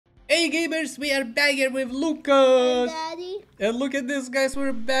Hey gamers, we are back here with Lukas. Daddy. And look at this, guys,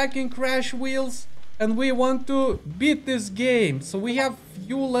 we're back in Crash Wheels and we want to beat this game. So we have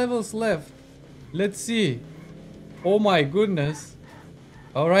few levels left. Let's see. Oh my goodness.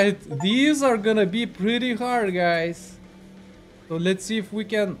 Alright, these are gonna be pretty hard, guys. So let's see if we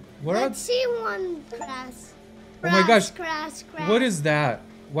can... Let's see one crash. Oh my gosh. Crash. What is that?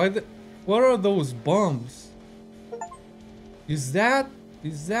 What are those bumps? Is that...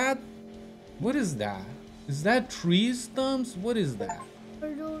 What is that? Is that tree stumps? What is that?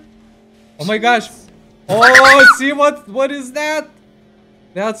 Oh my gosh. Oh, see what is that?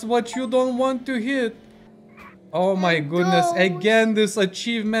 That's what you don't want to hit. Oh my goodness. Again, this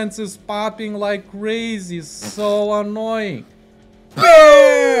achievements is popping like crazy. So annoying.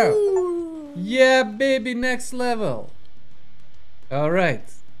 Bam! Yeah, baby, next level. All right.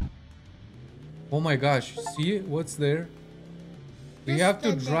 Oh my gosh. See what's there? We have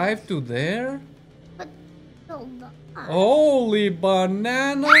to drive to there? But no. Holy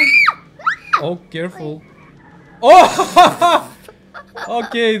banana! Oh, careful. Oh!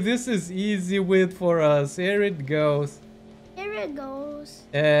 Okay, this is easy win for us. Here it goes. Here it goes.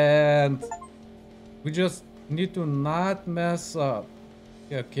 And we just need to not mess up.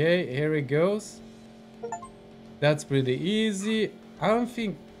 Okay, here it goes. That's pretty easy. I don't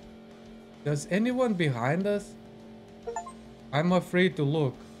think... Does anyone behind us? I'm afraid to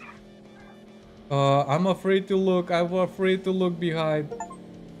look. I'm afraid to look. I'm afraid to look behind.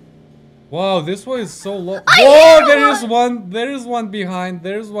 Wow, this one is so low. Whoa, there is one. There is one behind.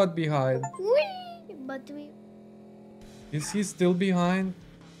 There's one behind. Is he still behind?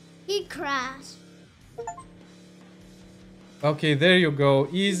 He crashed. Okay, there you go.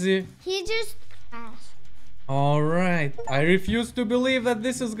 Easy. He just crashed. Alright. I refuse to believe that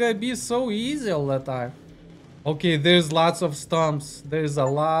this is gonna be so easy all the time. Okay, there's lots of stumps. There's a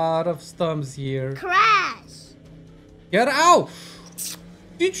lot of stumps here. Crash! Get out!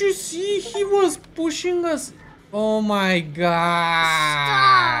 Did you see he was pushing us? Oh my gosh!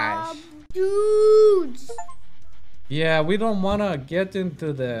 Stop, dudes! Yeah, we don't wanna get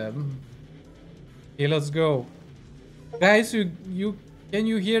into them. Okay, let's go. Guys, you can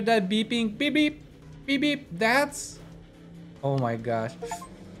you hear that beeping? Beep beep! Beep beep! That's... Oh my gosh.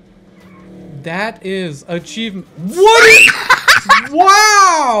 That is achievement. What?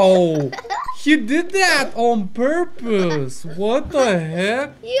 Wow! He did that on purpose. What the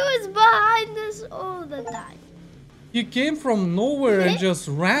heck? He was behind us all the time. He came from nowhere and just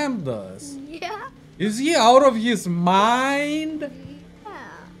rammed us. Yeah. Is he out of his mind? Yeah.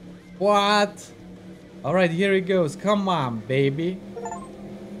 What? Alright, here he goes. Come on, baby.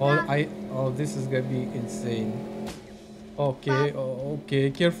 Oh, this is gonna be insane. Okay, okay,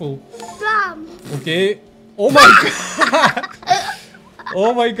 careful. Bam. Okay. Oh my god!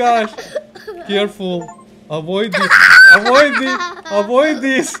 Oh my gosh! Careful! Avoid this! Avoid this! Avoid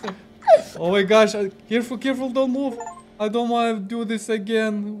this! Oh my gosh! Careful! Careful! Don't move! I don't want to do this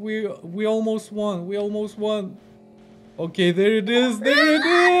again. We almost won. We almost won. Okay, there it is. There it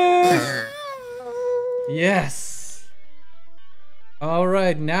is. Yes. All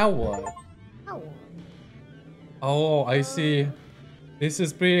right. Now what? Oh, I see. This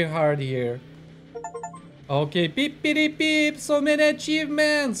is pretty hard here. Okay, beep beep beep. So many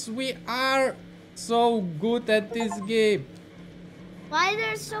achievements. We are so good at this game. Why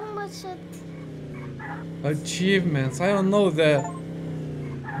there's so much Achievements. I don't know. The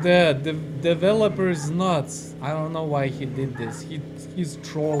developer is nuts. I don't know why he did this. He's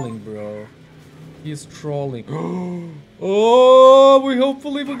trolling, bro. He's trolling. Oh,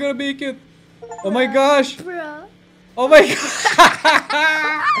 hopefully we're gonna make it. Oh my gosh. Bro. Oh my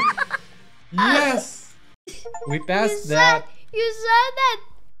god! Yes! We passed that. You saw that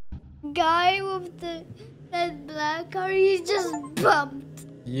guy with that black car? He just bumped.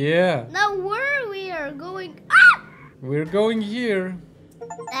 Yeah. Now where we are going? Ah! We're going here.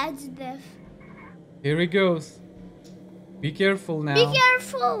 That's death. Here he goes. Be careful now. Be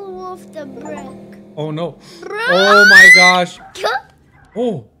careful with the brick. Oh no. Bro. Oh my gosh.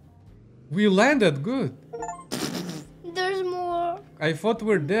 Oh. We landed good. There's more. I thought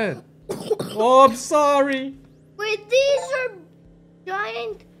we're dead. Oh, I'm sorry. Wait, these are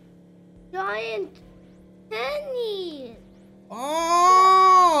giant pennies.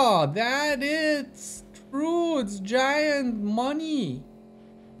 Oh, that is true. It's giant money.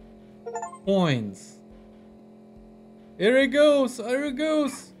 Coins. Here it goes. Here it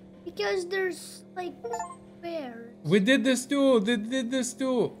goes. Because there's like squares. We did this too. They did this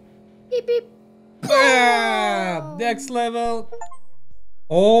too. Beep beep. Yeah, next level.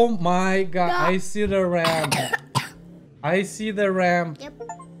 Oh my god, I see the ramp. I see the ramp. Yep.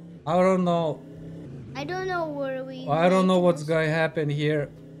 I don't know. I don't know where we. I don't know what's gonna happen here.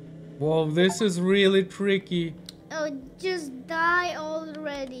 Whoa, this is really tricky. Oh, just die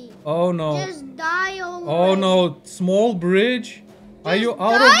already. Oh no. Just die already. Oh no, small bridge? Are you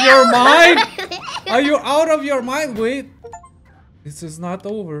out of your mind? Are you out of your mind? Wait. This is not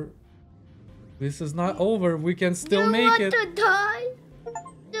over. This is not over. We can still make it. You want to die?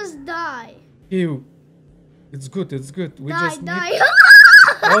 Just die. Ew. It's good, it's good. We Die, just die. need...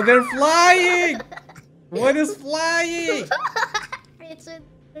 Oh, they're flying! What is flying? It's a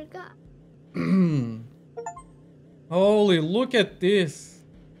guy. Holy, look at this.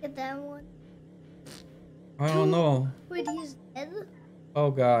 Get that one. I don't know. Wait, he's dead?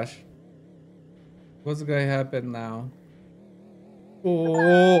 Oh gosh. What's gonna happen now?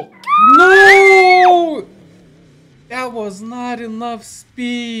 Oh no! That was not enough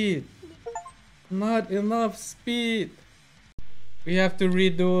speed. Not enough speed. We have to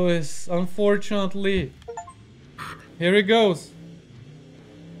redo this, unfortunately. Here it goes.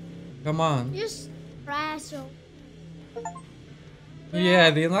 Come on. Just crash.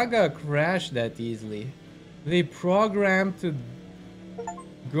 Yeah, they're not gonna crash that easily. They programmed to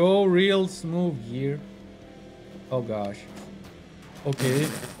go real smooth here. Oh gosh. Okay.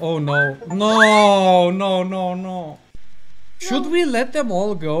 Oh no. No, no, no, no. Should we let them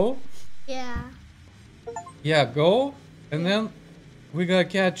all go? Yeah. Yeah, go. And then we gotta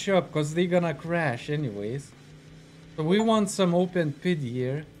catch up because they're gonna crash anyways. So we want some open pit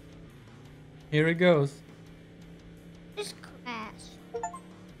here. Here it goes. Just crash.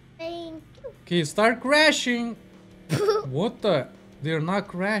 Thank you. Okay, start crashing. What the? They're not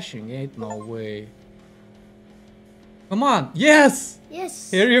crashing. Ain't no way. Come on. Yes!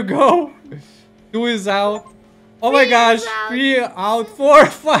 Yes. Here you go. 2 is out. Oh my Three gosh. is out. 3 out. 4,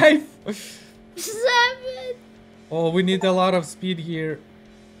 5. 7. Oh, we need a lot of speed here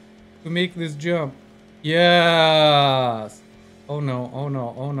to make this jump. Yes. Oh no, oh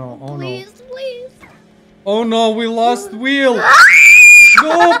no, oh no, oh no. Please, please. Oh no, we lost wheel.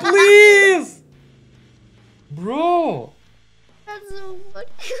 No, please. Bro. That's so funny.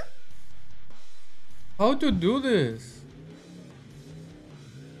 How to do this?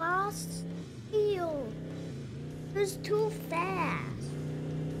 Fast wheel. It's too fast.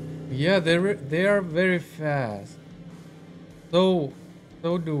 Yeah, they are very fast. So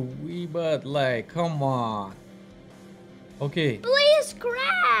do we, but like, come on. Okay. Please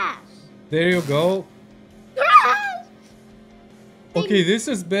crash. There you go. Crash. Okay, this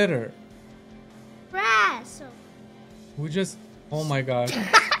is better. Crash. We just... Oh my gosh.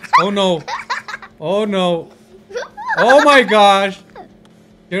 Oh no. Oh no. Oh my gosh.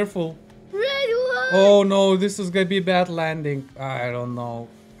 Careful. Red one. Oh no, this is gonna be bad landing. I don't know.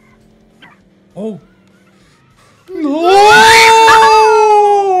 Oh. No!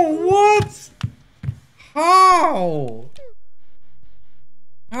 What? How?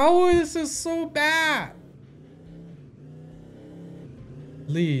 How is this so bad?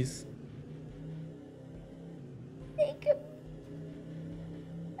 Please.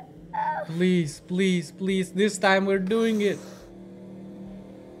 Please, please, please. This time we're doing it.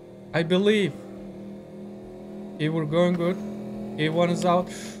 I believe. Okay, we're going good. Okay, 1 is out.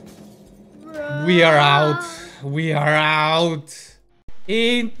 We are out. We are out.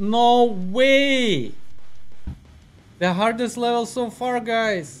 Ain't no way. The hardest level so far,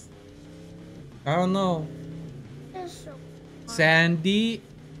 guys. I don't know. Sandy.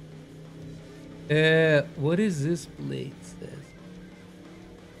 What is this place?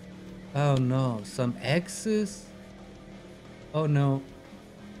 Oh no, some X's. Oh no.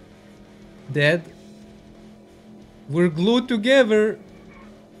 Dead. We're glued together.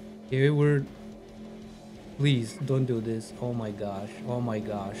 Okay, we're... Please, don't do this. Oh my gosh. Oh my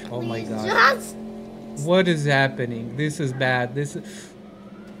gosh. Oh my gosh. What is happening? This is bad. This is...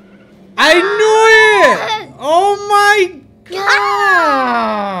 I knew it! Oh my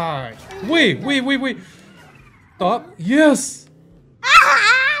gosh! Wait. Stop. Yes!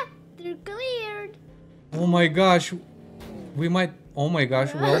 They're cleared. Oh my gosh. We might... Oh my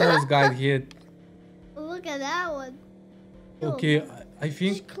gosh, we almost got hit. Look at that one. Okay, I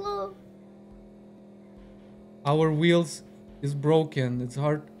think Close. our wheels is broken. It's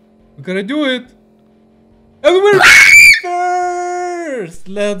hard. We gotta do it. And we're first.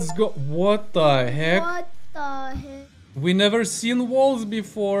 Let's go. What the heck? What the heck? We never seen walls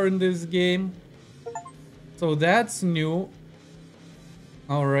before in this game. So that's new.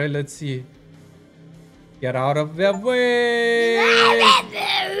 Alright, let's see. Get out of the way.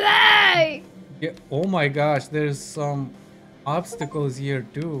 Yeah, oh my gosh, there's some obstacles here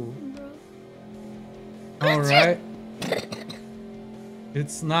too. Alright.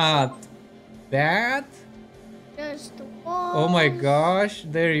 It's not that. Just the walls. Oh my gosh,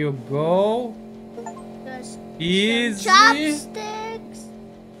 there you go. Just Easy. chopsticks.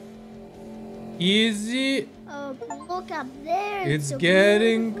 Easy. Look up there. It's so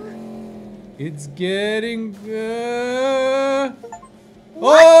getting. beautiful. It's getting.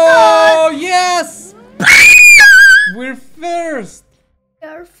 Oh, yes! We're first.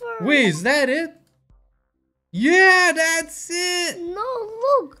 You're first. Wait, is that it? Yeah, that's it. No,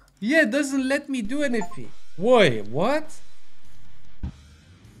 look. Yeah, it doesn't let me do anything. Wait, what?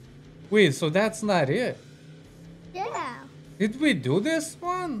 Wait, so that's not it. Yeah. Did we do this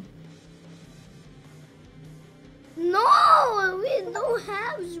one? No, we don't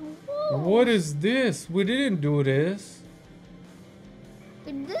have walls. What is this? We didn't do this.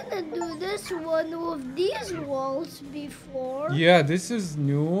 We didn't do this one with these walls before. Yeah, this is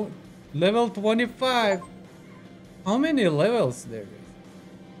new. Level 25. How many levels there is?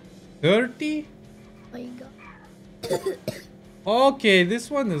 30? Oh my god. Okay,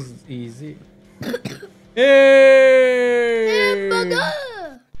 this one is easy. Hey!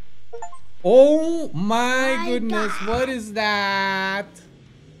 Hamburger! Oh my My goodness, God. what is that?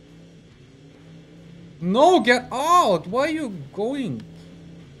 No, get out! Why are you going?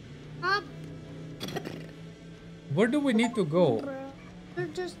 Up. Where do we need to go? They're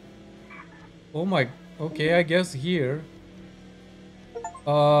just Oh my, okay, I guess here.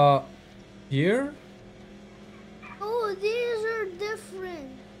 Here? oh, these are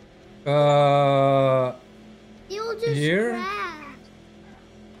different. You'll just Here? crash.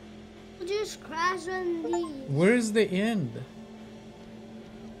 You'll just crash on these. Where's the end?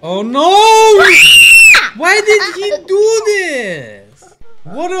 Oh no! Why did he do this?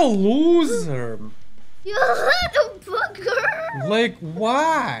 What a loser! You little bugger! Like,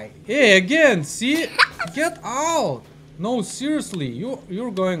 why? Hey, again, see? Get out! No, seriously,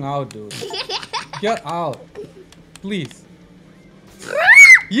 you're going out, dude. Get out. Please.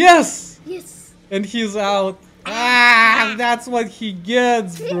 Yes! Yes. And he's out. Ah, that's what he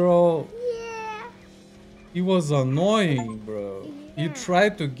gets, bro. Yeah. He was annoying, bro. He Yeah.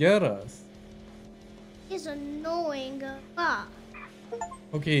 tried to get us. He's annoying.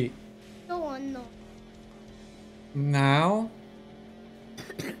 Okay, So annoying. now.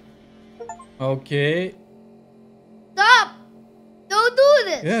 Okay. Stop! Don't do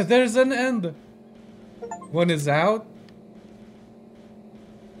this! Yeah, there's an end. One is out.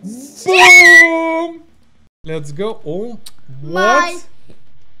 Boom! Let's go. Oh, My- what?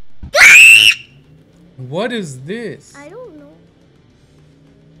 What is this? I don't know.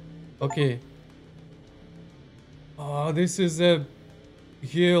 Okay. Oh, this is a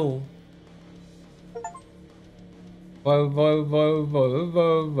hill.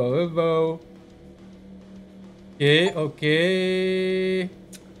 Volvo. Okay, okay.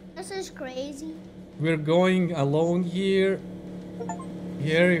 This is crazy. We're going alone here.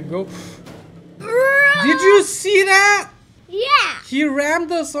 Here you go. Did you see that? Yeah! He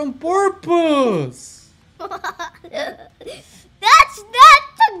rammed us on purpose. That's not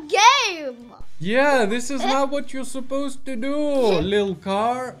the game! Yeah, this is not what you're supposed to do, little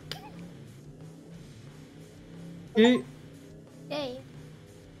car. Okay, Hey,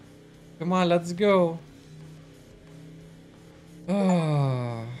 come on, let's go.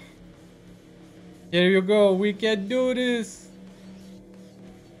 Ah. Here you go, we can do this.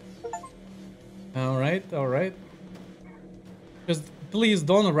 Alright, alright. Just please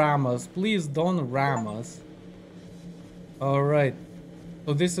don't ram us. Please don't ram us. Alright.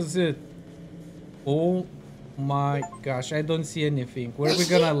 So this is it. Oh my gosh, I don't see anything. Where are we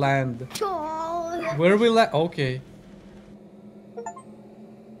gonna land? oh, Where we land? Okay.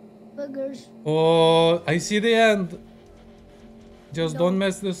 boogers. Oh, I see the end. Just No. don't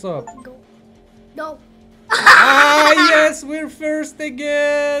mess this up. Go. No. Ah, yes, we're first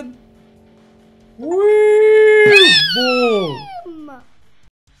again. Woo! Boom.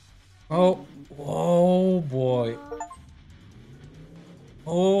 Oh, oh boy.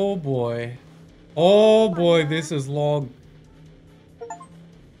 Oh boy. Oh boy, this is long.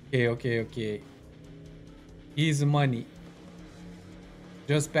 Okay, okay, okay. Easy money.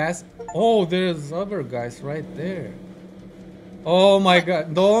 Just pass. Oh, there's other guys right there. Oh my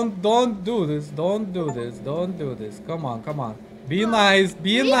god. Don't do this. Don't do this. Don't do this. Come on, come on. Be nice.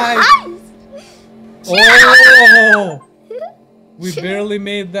 Be nice. Oh! We barely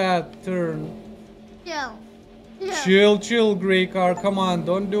made that turn. Chill. Chill, chill, gray car. Come on,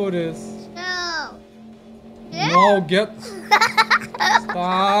 don't do this. Chill. No, get.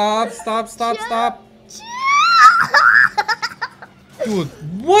 Stop, stop, stop, stop. Dude,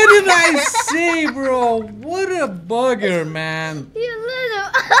 what did I say, bro? What a bugger, man. You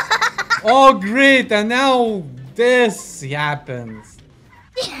Oh, great. And now this happens.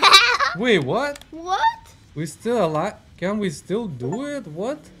 Wait, what? What? We still alive? Can we still do it?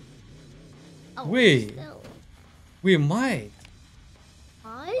 What? Oh, Wait. still. We might.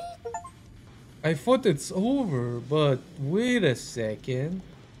 What? I thought it's over, but wait a second.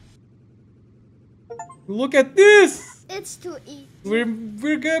 Look at this! It's too easy.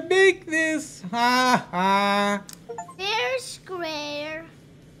 We're gonna make this! Ha ha! Fair, square.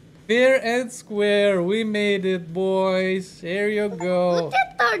 Fair and square, we made it, boys. Here you go. Look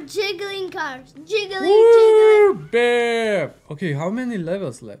at our jiggling cars. Jiggling, Woo! jiggling. Bam! Okay, how many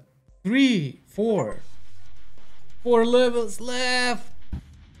levels left? 3, 4. 4 levels left.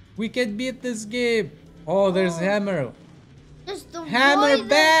 We can beat this game. Oh, there's Hammer. Just avoid Hammer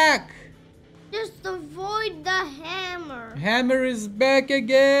back! Just avoid the hammer. Hammer is back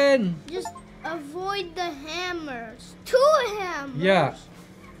again. Just avoid the hammers. 2 hammers. Yeah,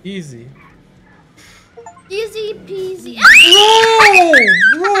 easy. Easy peasy.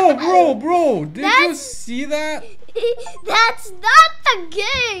 Bro! Did you That's- see that? That's not the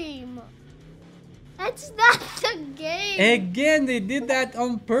game. That's not the game. Again, they did that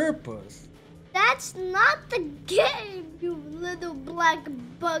on purpose. That's not the game, you little black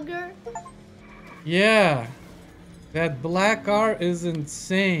bugger. Yeah, that black car is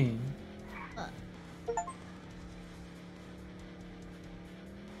insane.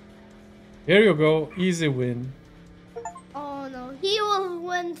 Here you go, easy win. Oh no, he will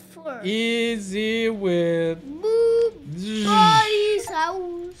win first. Easy win. Boop. Body's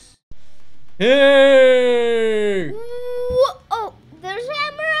house. Hey! Ooh, oh, there's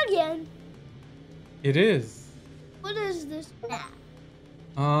hammer again. It is. What is this map?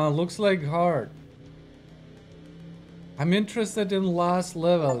 Looks like hard. I'm interested in last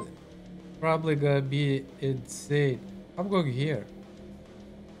level. Probably gonna be insane. I'm going here.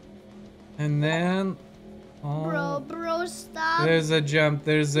 And then... Oh, Bro, stop. there's a jump,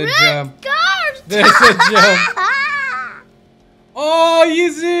 there's a Red jump. cars. There's a jump. Oh,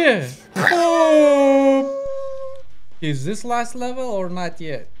 easy! Boom! Is this last level or not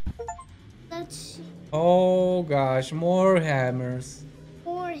yet? Let's see. Oh gosh, more hammers.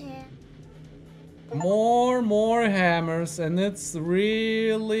 Forehand. More hammers, and it's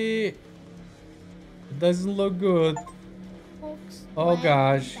really... It doesn't look good. Folks, Oh right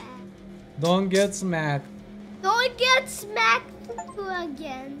gosh. back. Don't get smacked. Don't get smacked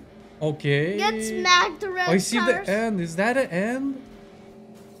again. Okay. Get smacked, red Oh, I see cars. the end. Is that an end?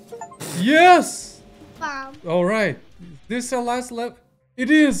 Yes! Bam. Alright. This is the last level. It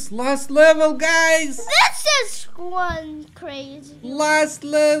is! Last level, guys! This is one crazy. Last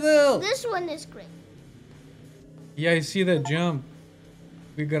level! This one is great. Yeah, I see the jump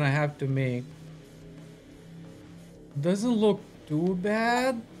we're gonna have to make. Doesn't look too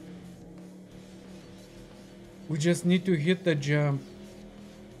bad. We just need to hit the jump.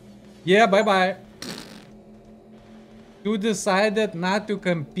 Yeah, bye-bye. You decided not to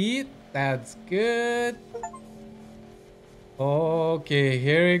compete? That's good. Okay,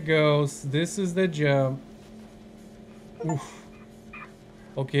 here it goes. This is the jump. Oof.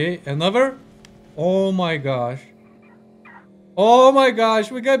 Okay, another? Oh my gosh. Oh my gosh,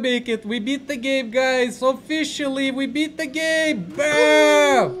 we gotta make it. We beat the game, guys. Officially, we beat the game.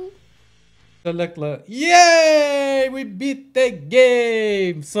 Bam! Select. Yay! We beat the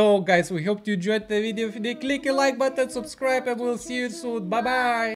game. So, guys, we hope you enjoyed the video. If you did, click the like button, subscribe, and we'll see you soon. Bye-bye.